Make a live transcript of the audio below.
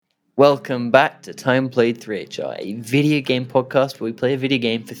Welcome back to Time Played 3HR, a video game podcast where we play a video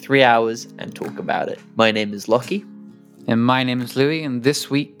game for 3 hours and talk about it. My name is Lockie. And my name is Louis, and this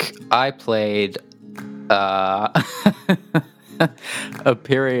week I played a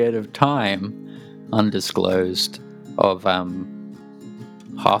period of time, undisclosed, of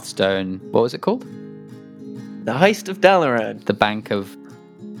Hearthstone. What was it called? The Heist of Dalaran. The Bank of...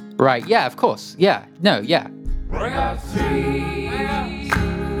 Right, yeah, of course. Yeah, no, yeah. I got three.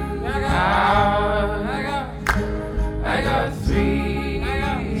 I got 3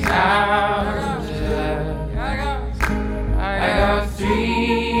 hours left. I got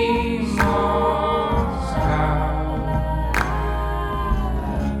 3 more hours.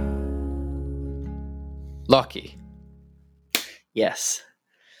 Lucky. Yes.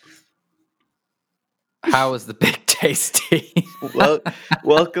 How was the Big Tasty? Well,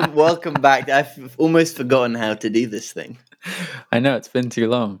 welcome back. I've almost forgotten how to do this thing. I know, it's been too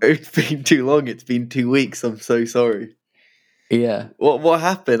long. It's been too long. It's been 2 weeks. I'm so sorry. Yeah. What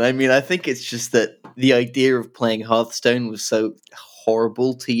happened? I mean, I think it's just that the idea of playing Hearthstone was so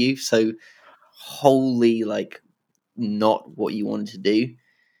horrible to you, so wholly not what you wanted to do,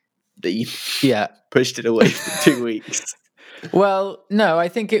 that you pushed it away for 2 weeks. Well, no, I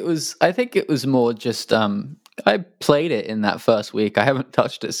think it was more just I played it in that first week. I haven't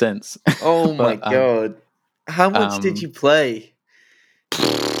touched it since. Oh my god. How much did you play?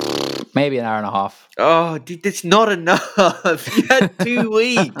 Maybe an hour and a half. Oh, dude, that's not enough. You had 2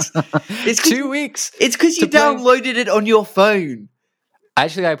 weeks. It's 2 weeks. It's because you downloaded it on your phone.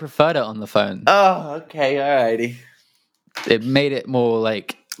 Actually, I preferred it on the phone. Oh, okay, alrighty. It made it more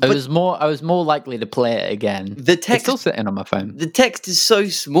like I was more likely to play it again. The text it's still sitting on my phone. The text is so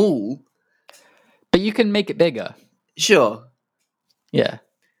small. But you can make it bigger. Sure. Yeah.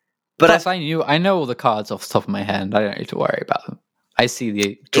 But plus, I know all the cards off the top of my head. I don't need to worry about them. I see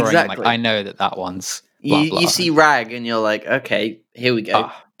the drawing. Exactly. I know that one's blah, blah. You see Rag and you're like, okay, here we go.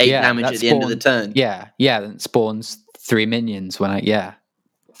 8 damage at the end of the turn. Yeah. Then it spawns 3 minions when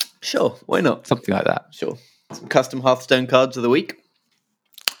Sure, why not? Something like that. Sure. Some custom Hearthstone cards of the week.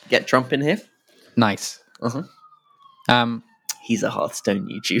 Get Trump in here. Nice. Uh-huh. He's a Hearthstone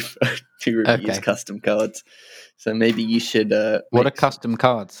YouTuber who reviews custom cards. So maybe you should... what are custom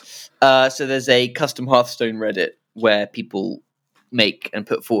cards? So there's a custom Hearthstone Reddit where people make and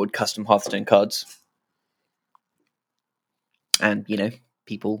put forward custom Hearthstone cards. And,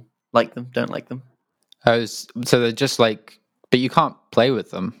 people like them, don't like them. Oh, so they're just but you can't play with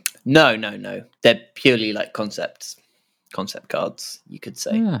them. No. They're purely concept cards, you could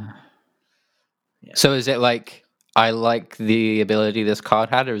say. Yeah. So is it I like the ability this card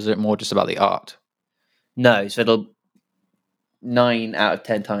had, or is it more just about the art? No, so it'll 9 out of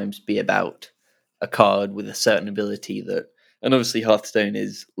 10 times be about a card with a certain ability that, and obviously Hearthstone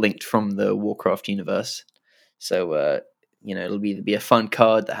is linked from the Warcraft universe. So, it'll either be a fun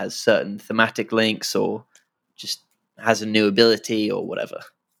card that has certain thematic links or just has a new ability or whatever.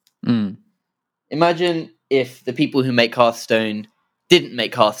 Imagine if the people who make Hearthstone didn't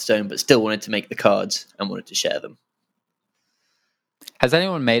make Hearthstone but still wanted to make the cards and wanted to share them. Has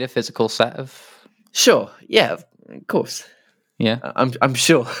anyone made a physical set of? Sure, yeah, of course. Yeah, I'm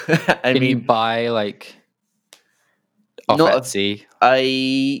sure. Can you buy off Etsy?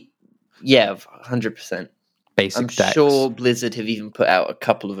 100%. Basic I'm decks. sure Blizzard have even put out a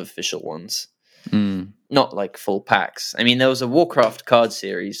couple of official ones. Not full packs. I mean, there was a Warcraft card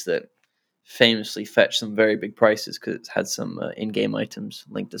series that famously fetched some very big prices because it had some in-game items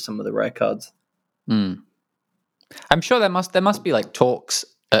linked to some of the rare cards. I'm sure there must be talks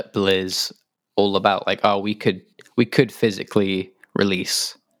at Blizz all about we could physically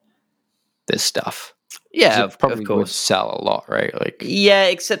release this stuff. Yeah, it probably of course. Would sell a lot, right? Yeah,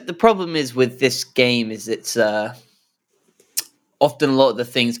 except the problem is with this game is it's often a lot of the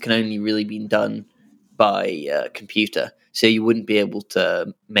things can only really be done by computer, so you wouldn't be able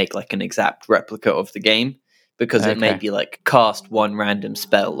to make an exact replica of the game because it may be cast one random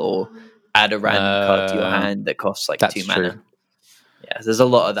spell or add a random card to your hand that costs 2 mana. True. Yeah, there's a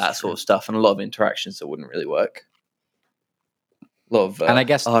lot of that sort of stuff and a lot of interactions that wouldn't really work. A lot of and I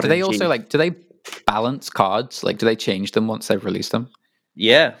guess RNG. Do they also do they balance cards? Do they change them once they've released them?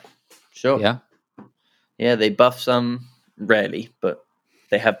 Yeah, sure. Yeah, they buff some rarely, but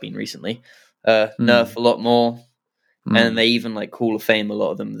they have been recently. Nerf a lot more, and they even Hall of Fame a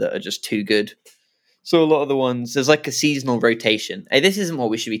lot of them that are just too good. So a lot of the ones there's a seasonal rotation. Hey, this isn't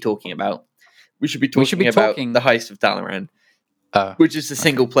what we should be talking about. We should be talking about the Heist of Dalaran, which is the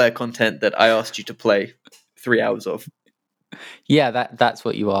single player content that I asked you to play 3 hours of. Yeah, that's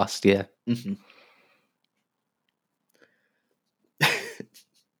what you asked. Yeah. Mm-hmm.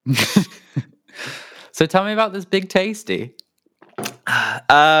 So tell me about this Big Tasty.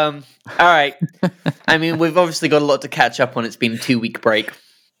 All right. I mean, we've obviously got a lot to catch up on. It's been a 2-week break.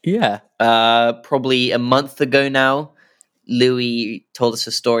 Yeah. Probably a month ago now, Louis told us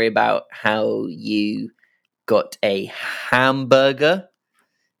a story about how you got a hamburger.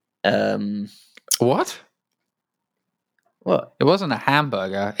 What? What? It wasn't a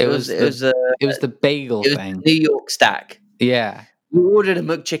hamburger. It was It was the bagel it was thing. New York stack. Yeah. You ordered a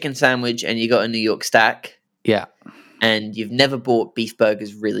McChicken sandwich and you got a New York stack. Yeah. And you've never bought beef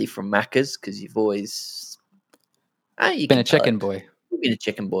burgers really from Macca's because you've always Been a chicken boy. You've been a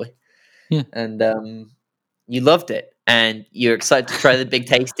chicken boy. Yeah. And you loved it. And you're excited to try the Big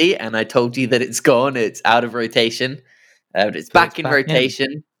Tasty. And I told you that it's gone. It's out of rotation. But it's back in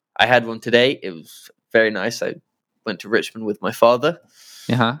rotation. I had one today. It was very nice. I went to Richmond with my father.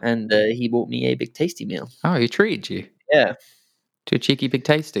 Uh-huh. And he bought me a Big Tasty meal. Oh, he treated you Yeah. to a cheeky Big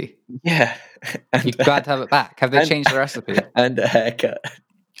Tasty. Yeah. And, You're glad to have it back. Have they and- changed the recipe? and a haircut.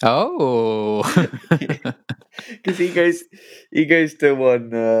 Oh. Because he goes to one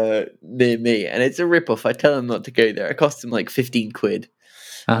near me, and it's a rip-off. I tell him not to go there. It costs him like 15 quid.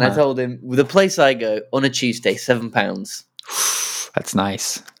 And I Uh-huh. told him, the place I go, on a Tuesday, £7. That's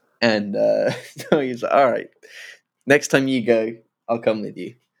nice. And so he's like, all right, next time you go, I'll come with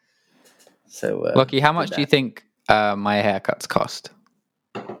you. So, Lucky, how did much do you that. think my haircuts cost?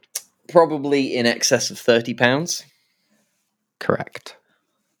 Probably in excess of £30. Correct.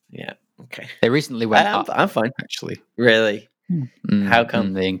 Yeah, okay. They recently went up, I'm fine. actually. Really? Mm, How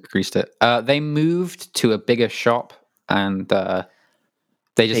come? They increased it? They moved to a bigger shop, and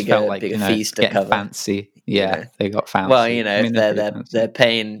they just felt like bigger fees to getting cover. fancy. Yeah, Yeah. they got fancy. Well, I mean, if pretty fancy. they're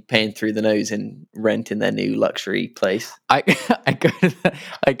paying through the nose in rent in their new luxury place. I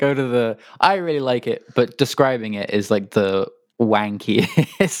go to the I really like it, but describing it is like the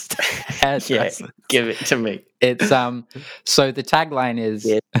wankiest hairdresser. Give it to me. It's so the tagline is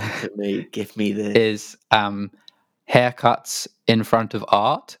Give it to me. Give me the. is haircuts in front of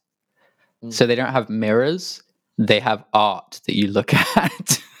art. Mm. So they don't have mirrors, they have art that you look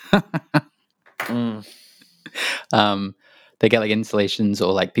at. Mm. They get like installations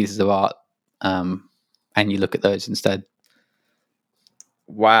or like pieces of art, and you look at those instead.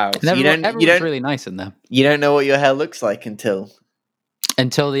 Wow. And So everyone's really nice in there you don't know what your hair looks like until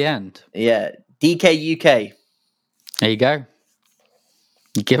the end. DK UK. There you go.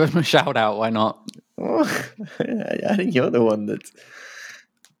 Give them a shout out. Why not? Oh, I think you're the one that's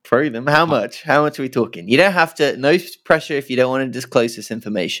pro them. How much? How much are we talking? You don't have to. No pressure if you don't want to disclose this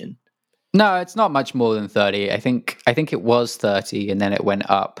information. No, it's not much more than 30. I think it was 30, and then it went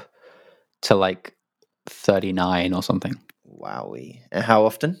up to like 39 or something. Wowie. And how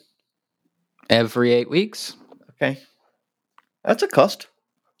often? Every 8 weeks. Okay. That's a cost.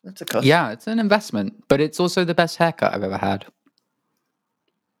 Yeah, it's an investment, but it's also the best haircut I've ever had.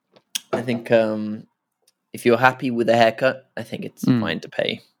 I think if you're happy with a haircut, I think it's fine to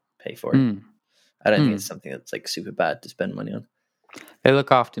pay for it. Mm. I don't think it's something that's like super bad to spend money on. They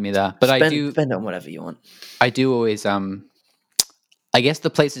look after me there, but I do spend on whatever you want. I do always I guess the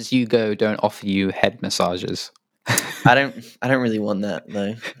places you go don't offer you head massages. I don't really want that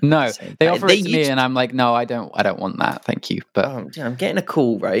though. No, Same. they offer They it to me, used- and I'm like, no, I don't want that, thank you. But I'm getting a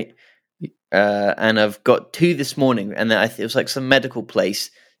call, right? And I've got 2 this morning, and then it was like some medical place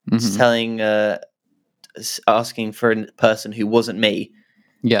Mhm. telling, asking for a person who wasn't me,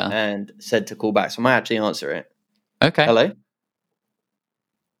 yeah, and said to call back. So I might actually answer it. okay. Hello?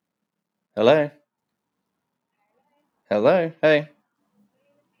 Hello? Hello? Hey.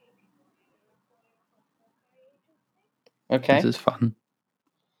 Okay. This is fun.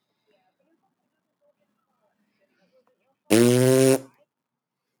 All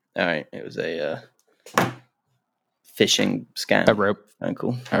right. It was a phishing scam. A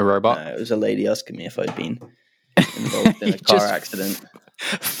Cool. a robot It was a lady asking me if I'd been involved in You a car just accident.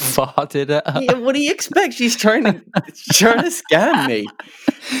 farted at her. Yeah, what do you expect? She's trying to scam me.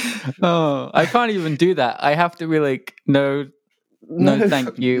 Oh, I can't even do that. I have to be like, no,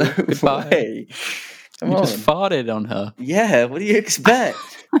 thank you. No Goodbye. way. Come You on. just farted on her. Yeah, what do you expect?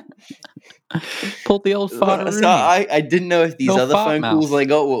 Pulled the old fart. So I didn't know if these No other fart phone mouth. calls I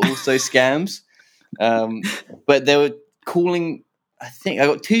got were also scams. But they were calling. I think I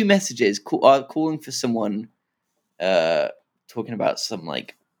got 2 messages calling for someone talking about some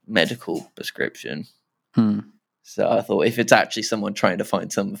like medical prescription. So I thought if it's actually someone trying to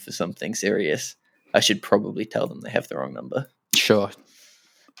find someone for something serious, I should probably tell them they have the wrong number. Sure.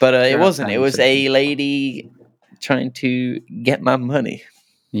 But it Fair wasn't. It enough, was a lady trying to get my money.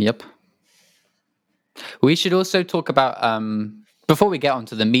 Yep. We should also talk about before we get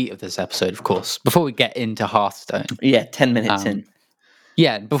onto the meat of this episode, of course, before we get into Hearthstone, Yeah, 10 minutes in.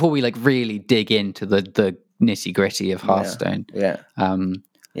 yeah, before we like really dig into the nitty gritty of Hearthstone, Yeah.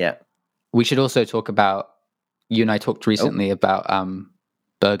 Yeah. we should also talk about. You and I talked recently about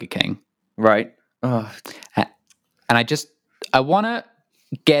Burger King, Right. Oh, and I want to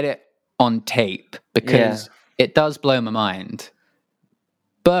get it on tape because it does blow my mind.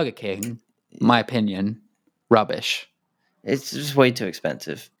 Burger King, my opinion, rubbish. it's just way too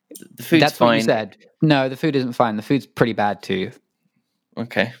expensive. The food's That's fine. what you said. No, the food isn't fine. The food's pretty bad too.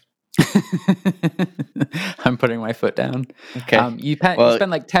 Okay. I'm putting my foot down. Okay. You Well- spend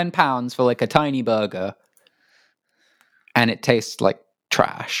like £10 for like a tiny burger, and it tastes like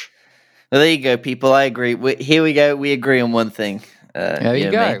trash. Well, there you go, people. I agree. Here we go. We agree on one thing. There you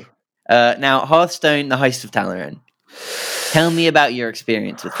and go. me. Now, Hearthstone, the Heist of Dalaran. Tell me about your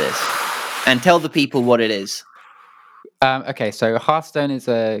experience with this, and tell the people what it is. Okay, so Hearthstone is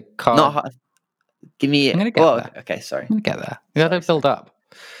a card. Not Hearth. Give me. I'm gonna get well, there. okay, sorry. I'm gonna get there. You gotta build up.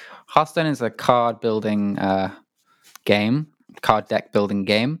 Hearthstone is a card building game, card deck building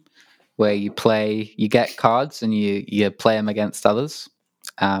game, where you get cards and you play them against others.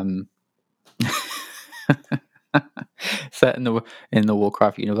 Set in the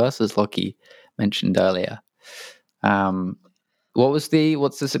Warcraft universe, as Lockie mentioned earlier. What's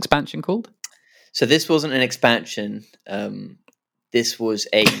this expansion called? So this wasn't an expansion. This was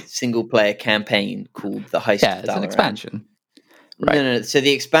a single player campaign called the Heist Yeah, of it's Dalaran. an expansion. No, no. So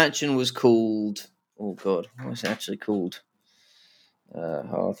the expansion was called. Oh God, what was it actually called?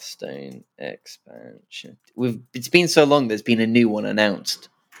 Hearthstone expansion. It's been so long. There's been a new one announced.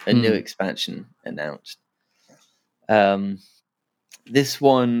 A new expansion announced. This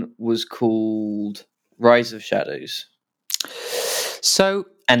one was called Rise of Shadows, So,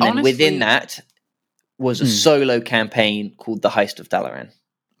 and then honestly, within that was a solo campaign called the Heist of Dalaran.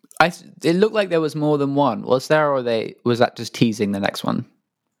 it looked like there was more than one. Was there, or was that just teasing the next one?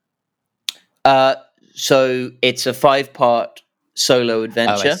 So it's a 5-part solo Oh,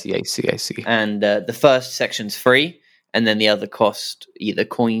 adventure. I see. And the first section's free, and then the other cost either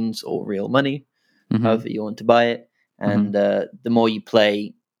coins or real money, Mhm. however you want to buy it. And the more you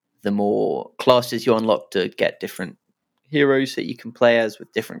play, the more classes you unlock to get different heroes that you can play as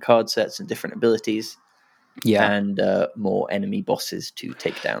with different card sets and different abilities, Yeah. and more enemy bosses to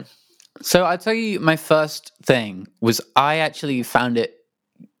take down. So I'll tell you, my first thing was I actually found it,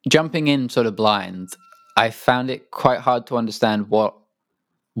 jumping in sort of blind, I found it quite hard to understand what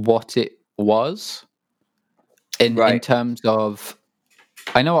it was in Right. terms of,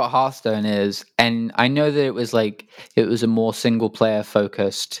 I know what Hearthstone is, and I know that it was a more single player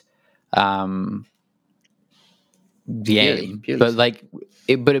focused game, Purely but like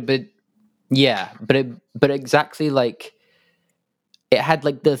but exactly like it had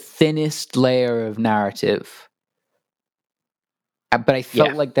like the thinnest layer of narrative, but I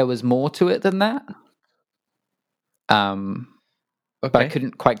felt Yeah. like there was more to it than that. But I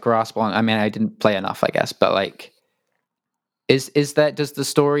couldn't quite grasp on. I mean, I didn't play enough, I guess. But like, is there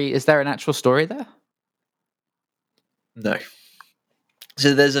an actual story there? No.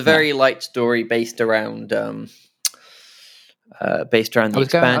 So there's a very light story based around the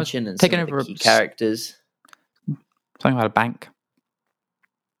expansion and taking some of over the key characters. Something about a bank.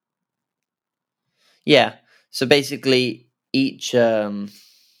 Yeah. So basically, each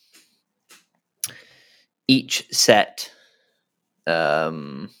set,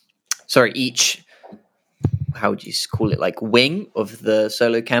 each, how would you call it, like wing of the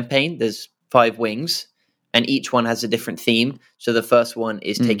solo campaign. There's 5 wings, and each one has a different theme. So the first one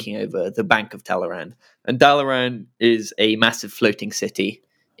is taking over the Bank of Dalaran, and Dalaran is a massive floating city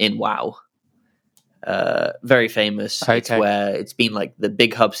in WoW. Very famous. Okay. It's where it's been like the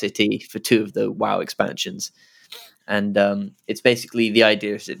big hub city for 2 of the WoW expansions. And it's basically the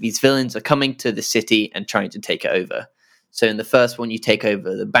idea is that these villains are coming to the city and trying to take it over. So in the first one, you take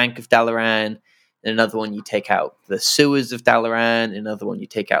over the Bank of Dalaran. In another one, you take out the sewers of Dalaran. In another one, you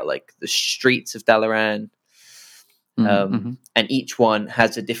take out like the streets of Dalaran. And each one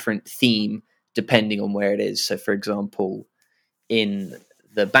has a different theme depending on where it is. So, for example, in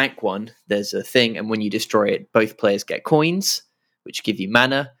the bank one, there's a thing, and when you destroy it, both players get coins, which give you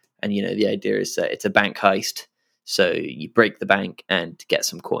mana. And the idea is that it's a bank heist. So you break the bank and get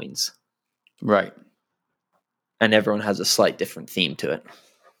some coins. Right. And everyone has a slight different theme to it.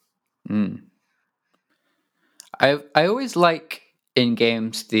 I always like in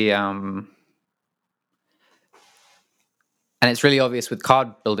games the and it's really obvious with card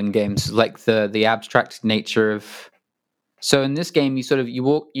building games, like the abstract nature of. So in this game, you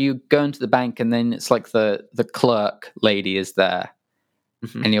go into the bank, and then it's like the clerk lady is there,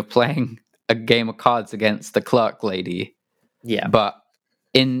 Mhm. and you're playing a game of cards against the clerk lady. Yeah. But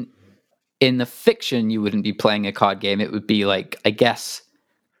in the fiction, you wouldn't be playing a card game. It would be like, I guess,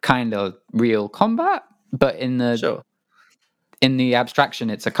 kind of real combat. But in Sure. the abstraction,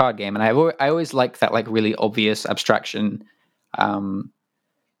 it's a card game, and I always like that, like, really obvious abstraction,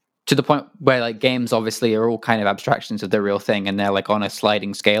 to the point where, like, games obviously are all kind of abstractions of the real thing, and they're like on a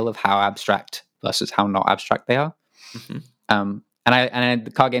sliding scale of how abstract versus how not abstract they are. Mhm. And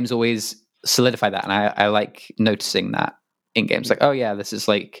the card games always solidify that, and I like noticing that in games. Like, oh yeah, this is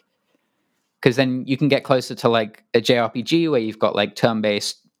like, because then you can get closer to like a JRPG where you've got like turn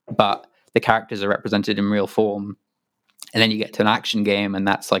based, but the characters are represented in real form, and then you get to an action game, and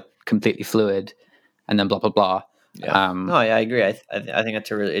that's like completely fluid, and then blah blah blah. Yeah. No, I agree. I think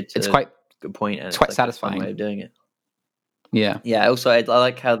that's It's a quite good point, and it's quite like a fun way satisfying. of doing it. Yeah. Yeah. Also, I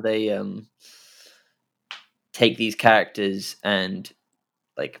like how they take these characters and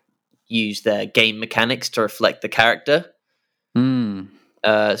like use their game mechanics to reflect the character. Mm.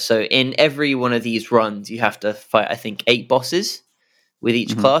 So in every one of these runs, you have to fight, I think, 8 bosses with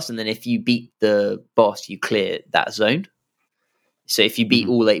each Mhm. class, and then if you beat the boss, you clear that zone. So if you beat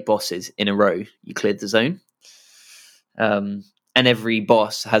Mhm. all 8 bosses in a row, you cleared the zone. And every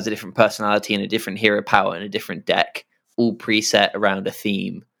boss has a different personality and a different hero power and a different deck, all preset around a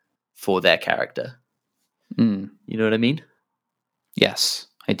theme for their character. Mm. You know what I mean? Yes,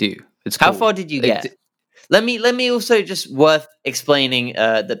 I do. It's How cool. far did you get? Let me also just worth explaining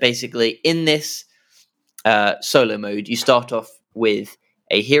that basically in this solo mode, you start off with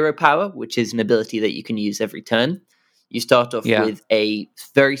a hero power, which is an ability that you can use every turn. You start off Yeah. with a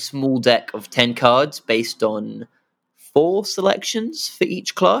very small deck of 10 cards based on 4 selections for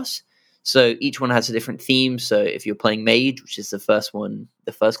each class. So each one has a different theme. So if you're playing mage, which is the first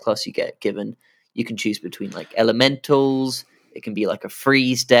class you get given, you can choose between like elementals. It can be like a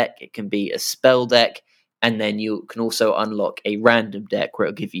freeze deck. It can be a spell deck. And then you can also unlock a random deck where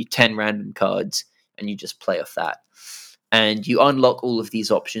it'll give you 10 random cards and you just play off that. And you unlock all of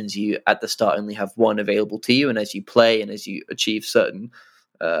these options. You at the start only have one available to you, and as you play and as you achieve certain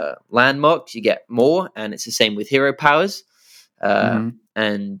landmarks, you get more. And it's the same with hero powers. Mhm.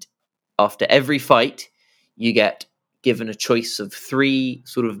 And after every fight, you get given a choice of 3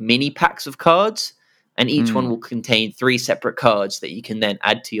 sort of mini packs of cards, and each one will contain 3 separate cards that you can then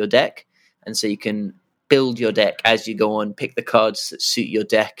add to your deck. And so you can build your deck as you go on, pick the cards that suit your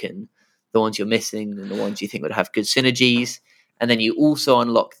deck and the ones you're missing and the ones you think would have good synergies. And then you also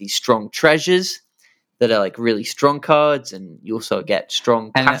unlock these strong treasures that are like really strong cards, and you also get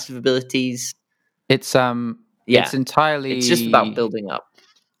strong And passive abilities. it's Yeah, it's entirely it's just about building up.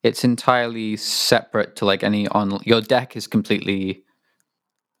 It's entirely separate to like any your deck is completely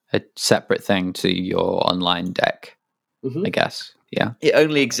a separate thing to your online deck, I guess. Yeah. It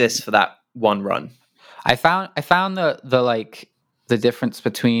only exists for that one run. I found the like the difference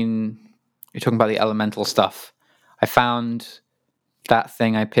between, you're talking about the elemental stuff. I found that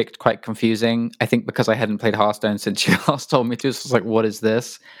thing I picked quite confusing. I think because I hadn't played Hearthstone since you last told me to. So I was like, what is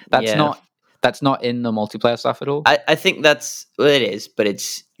this? That's Yeah. not in the multiplayer stuff at all. I think that's well, it is, but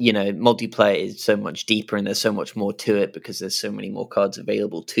it's multiplayer is so much deeper and there's so much more to it because there's so many more cards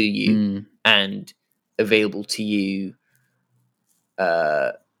available to you and available to you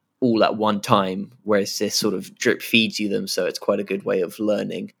all at one time, whereas this sort of drip feeds you them, so it's quite a good way of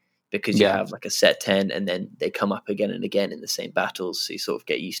learning because you have like a set 10 and then they come up again and again in the same battles, so you sort of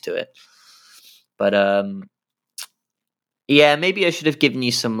get used to it. But yeah, maybe I should have given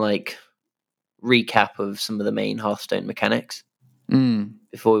you some like recap of some of the main Hearthstone mechanics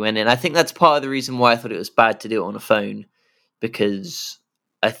before we went in. I think that's part of the reason why I thought it was bad to do it on a phone, because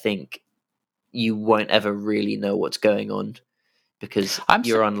I think you won't ever really know what's going on because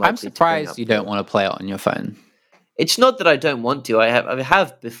you're unlikely. I'm surprised you don't want to play it on your phone. It's not that I don't want to. I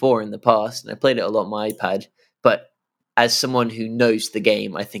have before in the past, and I played it a lot on my iPad. But as someone who knows the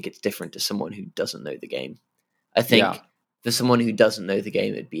game, I think it's different to someone who doesn't know the game. I think for someone who doesn't know the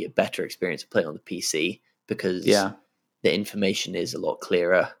game, it'd be a better experience to play on the PC because the information is a lot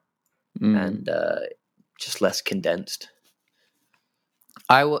clearer and just less condensed.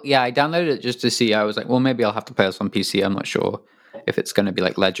 I downloaded it just to see. I was like, well, maybe I'll have to play this on PC. I'm not sure if it's going to be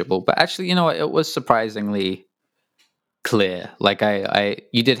like legible, but actually, you know what? It was surprisingly clear. Like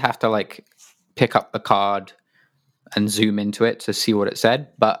you did have to like pick up the card and zoom into it to see what it said.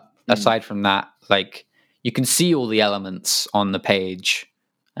 But aside from that, like you can see all the elements on the page,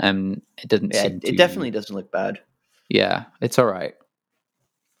 and it doesn't seem it definitely doesn't look bad. Yeah, it's all right.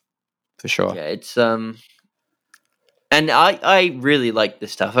 For sure. Yeah, it's and I really like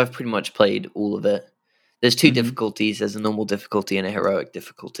this stuff. I've pretty much played all of it. There's two Mhm. difficulties. There's a normal difficulty and a heroic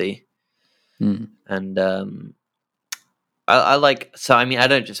difficulty. Mm. And I like. So I mean, I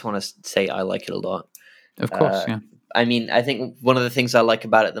don't just want to say I like it a lot. Of course, yeah. I mean, I think one of the things I like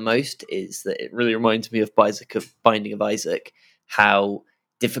about it the most is that it really reminds me of Binding of Isaac, how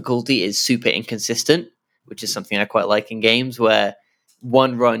difficulty is super inconsistent, which is something I quite like in games where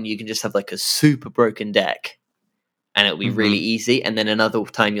one run you can just have like a super broken deck and it'll be really easy, and then another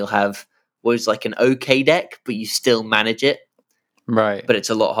time you'll have what is like an okay deck, but you still manage it, Right. but it's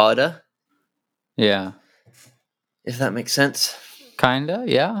a lot harder, Yeah. if that makes sense. Kinda,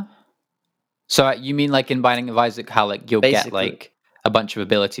 yeah. So you mean like in Binding of Isaac, how like you'll get Basically. like a bunch of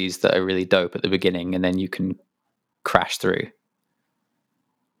abilities that are really dope at the beginning, and then you can crash through.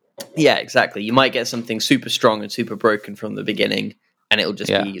 Yeah, exactly. You might get something super strong and super broken from the beginning, and it'll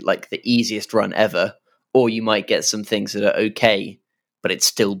just Yeah. be like the easiest run ever. Or you might get some things that are okay, but it's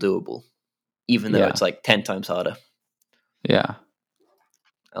still doable, even though Yeah. it's like 10 times harder. Yeah.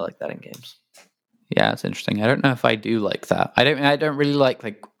 I like that in games. Yeah, it's interesting. I don't know if I do like that. I don't really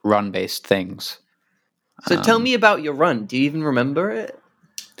like run based things. So tell me about your run. Do you even remember it?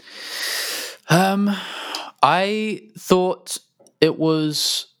 I thought it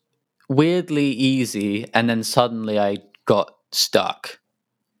was weirdly easy, and then suddenly I got stuck.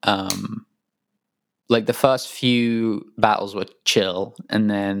 Like the first few battles were chill, and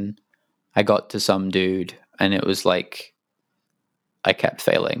then I got to some dude, and it was like I kept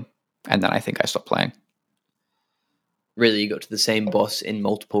failing, and then I think I stopped playing. Really, you got to the same boss in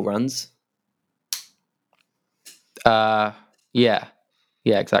multiple runs? Yeah,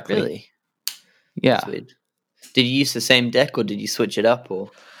 exactly. Really? Yeah. That's weird. Did you use the same deck, or did you switch it up?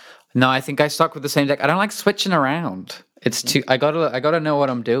 Or No, I think I stuck with the same deck. I don't like switching around. It's too. I gotta know what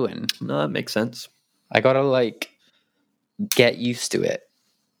I'm doing. no, that makes sense. I gotta like get used to it,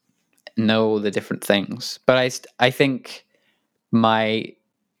 know the different things. But I think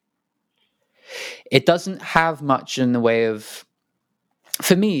it doesn't have much in the way of,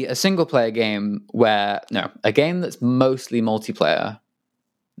 for me, a single player game a game that's mostly multiplayer.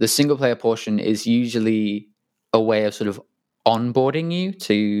 The single player portion is usually a way of sort of onboarding you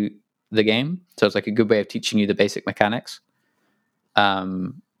to the game. So it's like a good way of teaching you the basic mechanics.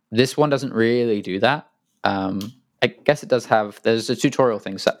 This one doesn't really do that. I guess it does there's a tutorial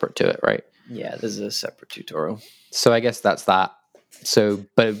thing separate to it, right? Yeah, there's a separate tutorial. So I guess that's that. So,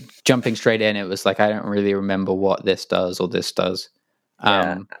 but jumping straight in, it was like, I don't really remember what this does or this does.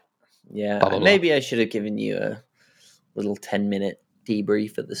 Yeah. Blah, blah, blah. Maybe I should have given you a little 10-minute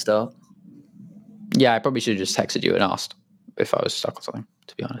debrief at the start. Yeah, I probably should have just texted you and asked if I was stuck or something,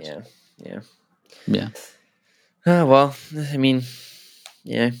 to be honest. Yeah. Oh, well, I mean,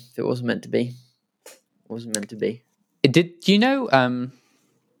 yeah, if it wasn't meant to be, it wasn't meant to be. Did you know?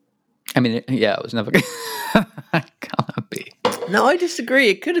 I mean, yeah, it was never gonna be. No, I disagree.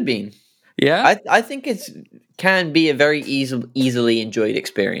 It could have been. Yeah, I think it can be a very easily enjoyed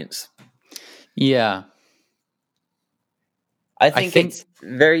experience. yeah. I think it's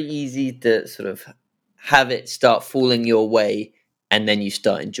very easy to sort of have it start falling your way, and then you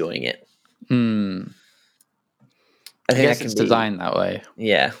start enjoying it. I guess it's designed that way.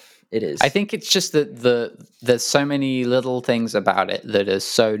 Yeah, it is. I think it's just that there's so many little things about it that are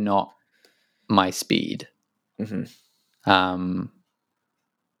so not my speed. Mm-hmm.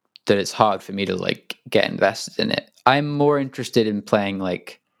 That it's hard for me to like get invested in it. I'm more interested in playing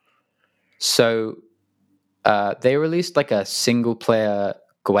they released like a single player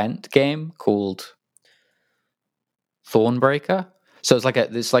Gwent game called Thornbreaker. So it's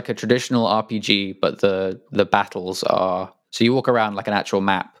like a traditional RPG, but the battles are, so you walk around like an actual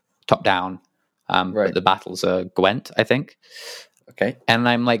map, top down. Right. But the battles are Gwent, I think. Okay. And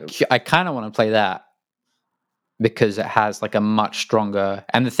I'm like, I kind of want to play that because it has like a much stronger,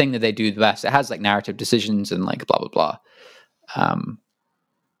 and the thing that they do the best, it has like narrative decisions and like blah blah blah.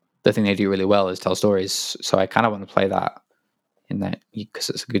 The thing they do really well is tell stories. So I kind of want to play that in that because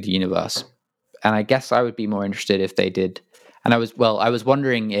it's a good universe. And I guess I would be more interested if they did. And I was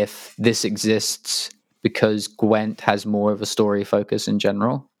wondering if this exists because Gwent has more of a story focus in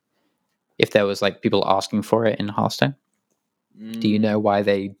general. If there was like people asking for it in Hearthstone. Do you know why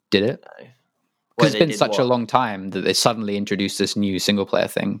they did it? No. Because it's been such a long time that they suddenly introduced this new single player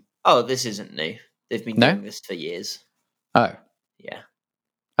thing. Oh, this isn't new. They've been doing this for years. Oh. Yeah.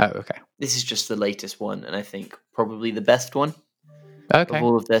 Oh, okay. This is just the latest one, and I think probably the best one Okay. of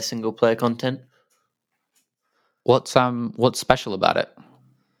all of their single player content. What's special about it?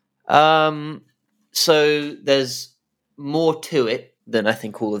 So there's more to it than I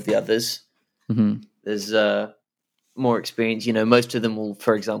think all of the others. Mm-hmm. There's more experience, most of them will,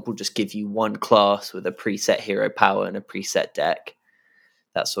 for example, just give you one class with a preset hero power and a preset deck,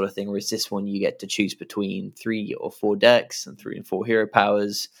 that sort of thing. Whereas this one, you get to choose between 3 or 4 decks and 3 and 4 hero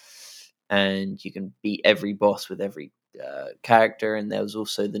powers, and you can beat every boss with every character. And there was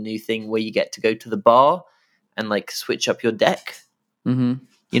also the new thing where you get to go to the bar and like switch up your deck. Mm-hmm.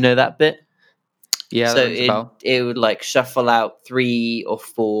 You know that bit? Yeah, So that rings a bell. it would like shuffle out 3 or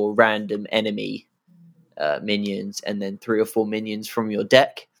 4 random enemy minions, and then 3 or 4 minions from your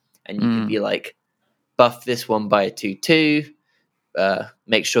deck, and you could be like, buff this one by a 2/2.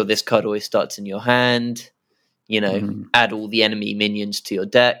 Make sure this card always starts in your hand. Add all the enemy minions to your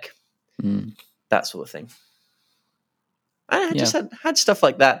deck. That sort of thing. I just had stuff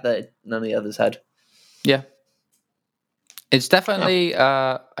like that none of the others had. Yeah. It's definitely,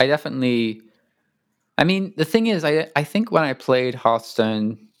 I mean, the thing is, I think when I played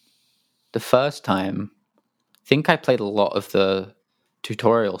Hearthstone the first time, I think I played a lot of the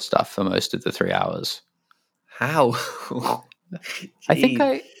tutorial stuff for most of the 3 hours. How? I think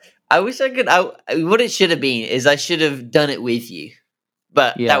I wish I could. What it should have been is I should have done it with you,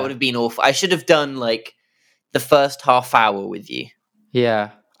 but Yeah. that would have been awful. I should have done like the first half hour with you,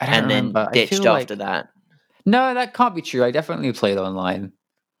 yeah, I don't and remember. then ditched after that. No, that can't be true. I definitely played online.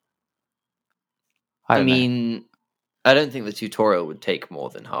 I don't know. mean, I don't think the tutorial would take more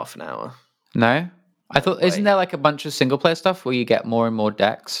than half an hour. No? I thought, way. isn't there like a bunch of single player stuff where you get more and more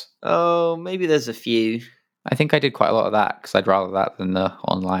decks? Oh, maybe there's a few. I think I did quite a lot of that because I'd rather that than the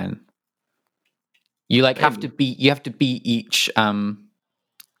online. You like have to beat each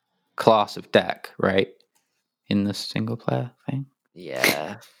class of deck, right? In the single player thing.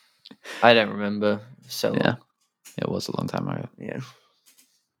 Yeah, I don't remember. So Yeah. It was a long time ago. yeah.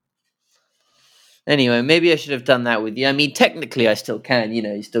 Anyway, maybe I should have done that with you. I mean, technically, I still can.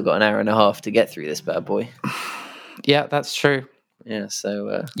 You still got an hour and a half to get through this bad boy. Yeah, that's true. Yeah,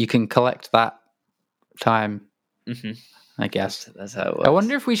 so You can collect that time, mhm. I guess. That's how it works. I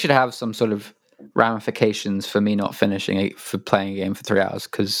wonder if we should have some sort of ramifications for me not finishing it, for playing a game for 3 hours,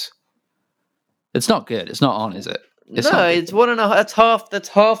 because it's not good. It's not on, is it? It's no, not good. it's 1.5. That's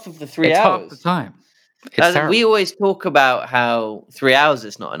half of the 3 It's hours. half the time. It's terrible. We always talk about how 3 hours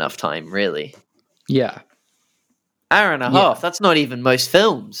is not enough time, really. Yeah. Hour and a half. That's not even most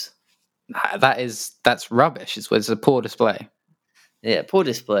films. That's rubbish. It's a poor display. Yeah, poor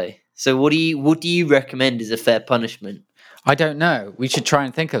display. So what do you recommend as a fair punishment? I don't know. We should try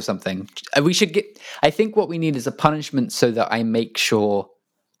and think of something. I think what we need is a punishment so that I make sure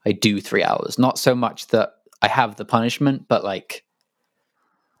I do 3 hours. Not so much that I have the punishment, but like,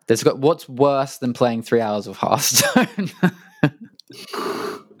 what's worse than playing 3 hours of Hearthstone?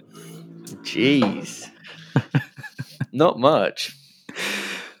 Jeez. Not much.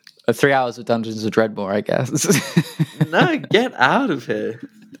 3 hours of Dungeons of Dreadmore, I guess. No, get out of here.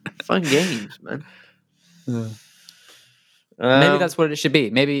 Fun games, man. Maybe that's what it should be.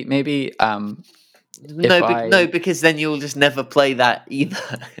 Maybe. No, because then you'll just never play that either.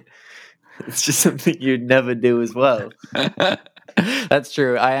 It's just something you'd never do as well. That's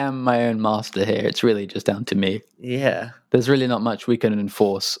true. I am my own master here. It's really just down to me. Yeah. There's really not much we can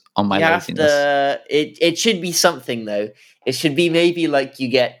enforce on my laziness. It should be something though. It should be maybe like you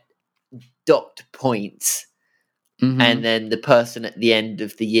get docked points, and then the person at the end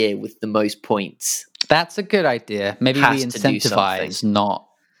of the year with the most points. That's a good idea. Maybe has we to do incentivize, not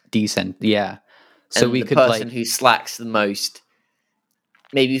decent. Yeah. So and we the could person who slacks the most,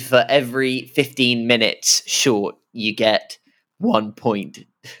 maybe for every 15 minutes short, you get 1 point.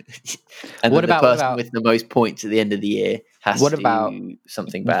 And What then the about- person with the most points at the end of the year has What to about- do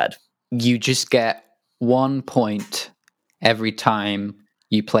something bad. you just get 1 point every time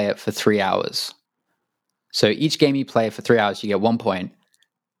you play it for 3 hours. So each game you play for 3 hours, you get 1 point,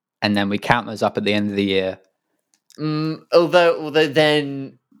 and then we count those up at the end of the year. Although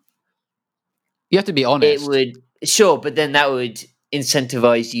then You have to be it honest. would but then that would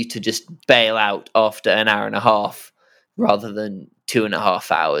incentivize you to just bail out after an hour and a half rather than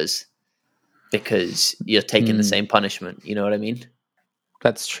 2.5 hours, because you're taking the same punishment. You know what I mean?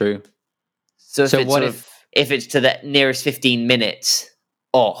 That's true. So So it's what if it's to the nearest 15 minutes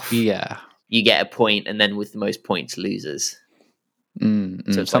off, Yeah. you get a point, and then with the most points loses. So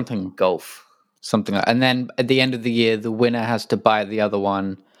it's something like golf. something like, and then at the end of the year, the winner has to buy the other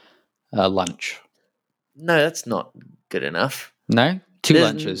one lunch. No, that's not good enough. No, two There's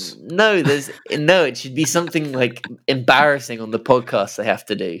lunches. No, it should be something like embarrassing on the podcast they have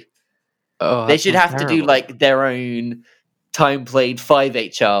to do. Oh, They that should sounds have to do terrible. like their own time played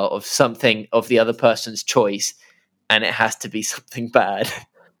 5HR of something of the other person's choice, and it has to be something bad.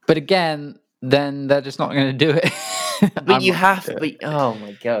 But again, then they're just not going to do it. But I'm you not have. gonna do it. But oh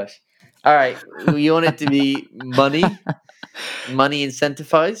my gosh! All right, you want it to be money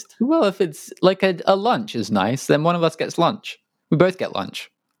incentivized? Well, if it's like a lunch is nice, then one of us gets lunch. We both get lunch.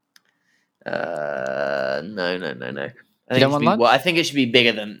 No. I You think don't it should want be. Well, I lunch? think it should be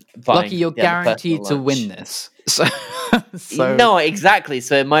bigger than buying Lucky, you're the other person a guaranteed to win lunch. this. So No, exactly.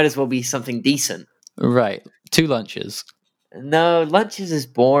 So it might as well be something decent. right, 2 lunches. No, lunches is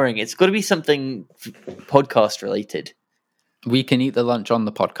boring. It's got to be something podcast related. We can eat the lunch on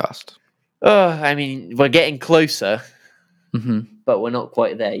the podcast. Oh, I mean, we're getting closer, Hmm. but we're not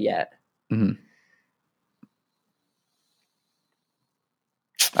quite there yet. Hmm.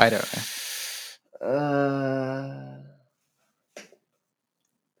 I don't know.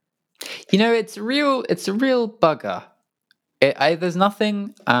 You know, it's a real bugger. There's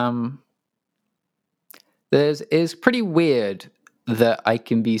nothing. It's pretty weird that I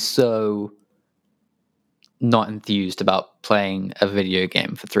can be so not enthused about playing a video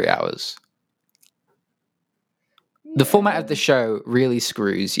game for 3 hours. The format of the show really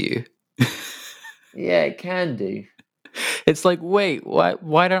screws you. Yeah, it can do. It's like, wait,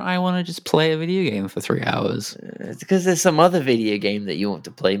 why don't I want to just play a video game for 3 hours? It's because there's some other video game that you want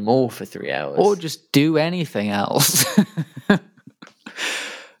to play more for 3 hours. Or just do anything else.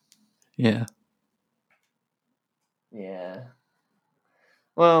 Yeah. Yeah.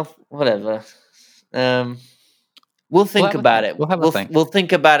 Well, whatever. We'll think have a about think. it. We'll have a think. We'll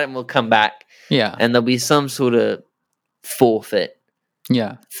think about it and we'll come back. Yeah. And there'll be some sort of forfeit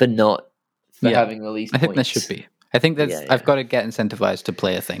Yeah. for Yeah. having the least I think there points. should be. I think that's Yeah, I've yeah. got to get incentivized to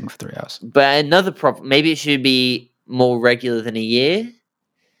play a thing for 3 hours. But another problem, maybe it should be more regular than a year.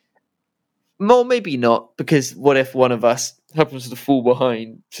 More, maybe not, because what if one of us happens to fall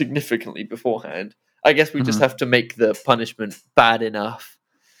behind significantly beforehand? I guess we just Mhm. have to make the punishment bad enough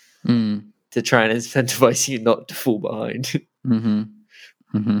Mm. to try and incentivize you not to fall behind. Mm-hmm.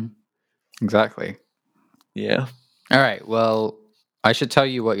 Mm-hmm. Exactly. Yeah. All right. Well, I should tell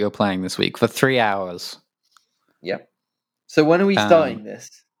you what you're playing this week for 3 hours. Yep. So when are we starting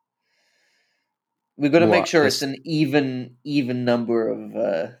this? We've got to make what, sure this- it's an even number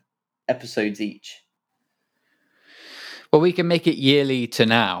of episodes each. Well, we can make it yearly to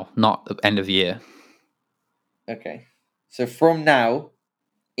now, not the end of the year. Okay. So from now,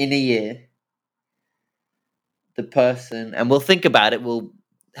 in a year, the person, and we'll think about it. We'll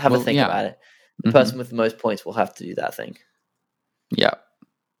have a Well, think yeah. about it. The Mhm. person with the most points will have to do that thing. Yeah.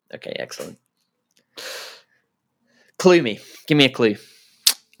 Okay, excellent. Clue me. Give me a clue.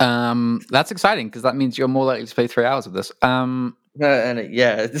 That's exciting because that means you're more likely to play 3 hours of this. Yeah,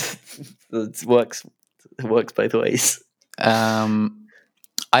 it works. It works both ways.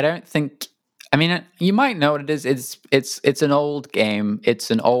 I don't think. I mean, you might know what it is. It's an old game.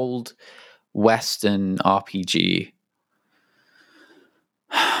 It's an old Western RPG.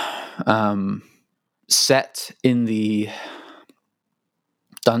 Set in the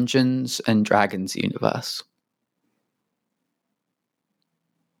Dungeons and Dragons universe.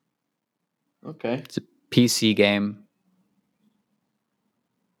 Okay. It's a PC game.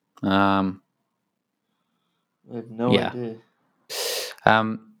 I have no Yeah.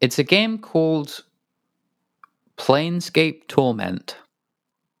 idea. It's a game called Planescape Torment.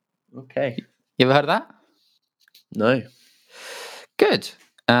 Okay. You ever heard of that? No. Good.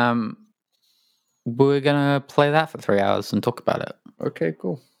 We're gonna play that for 3 hours and talk about it. Okay,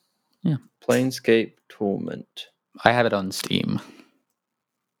 cool. Yeah. Planescape Torment. I have it on Steam.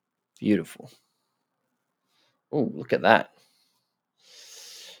 Beautiful. Oh, look at that.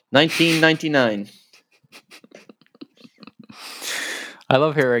 1999. I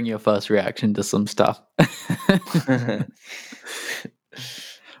love hearing your first reaction to some stuff.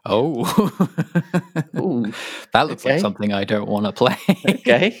 Oh, Ooh, that looks like okay. something I don't want to play.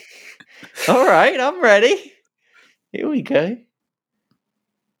 okay. All right, I'm ready. Here we go.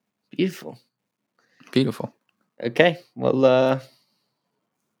 Beautiful. Beautiful. Okay, well,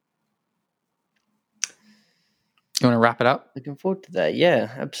 You want to wrap it up? looking forward to that.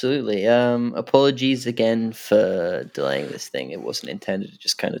 Yeah, absolutely. Apologies again for delaying this thing. It wasn't intended. It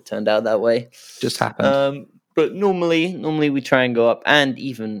just kind of turned out that way. Just happened. But normally we try and go up, and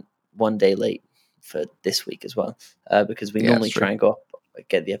even one day late for this week as well, because we Yeah, normally that's true. try and go up,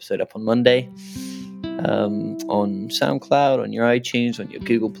 get the episode up on Monday, on SoundCloud, on your iTunes, on your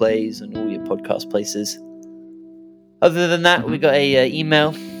Google Plays, and all your podcast places. Other than that, we got a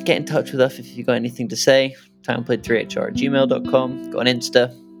email. Get in touch with us if you've got anything to say. townplayed3hr@gmail.com. Got an Insta.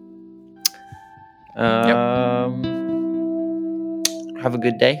 Have a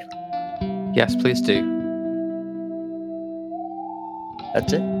good day. Yes, please do.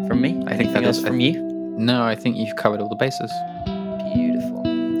 That's it from me. I think Anything that else is- from you. No, I think you've covered all the bases. Beautiful.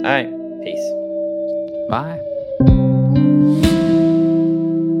 All right. Peace. Bye.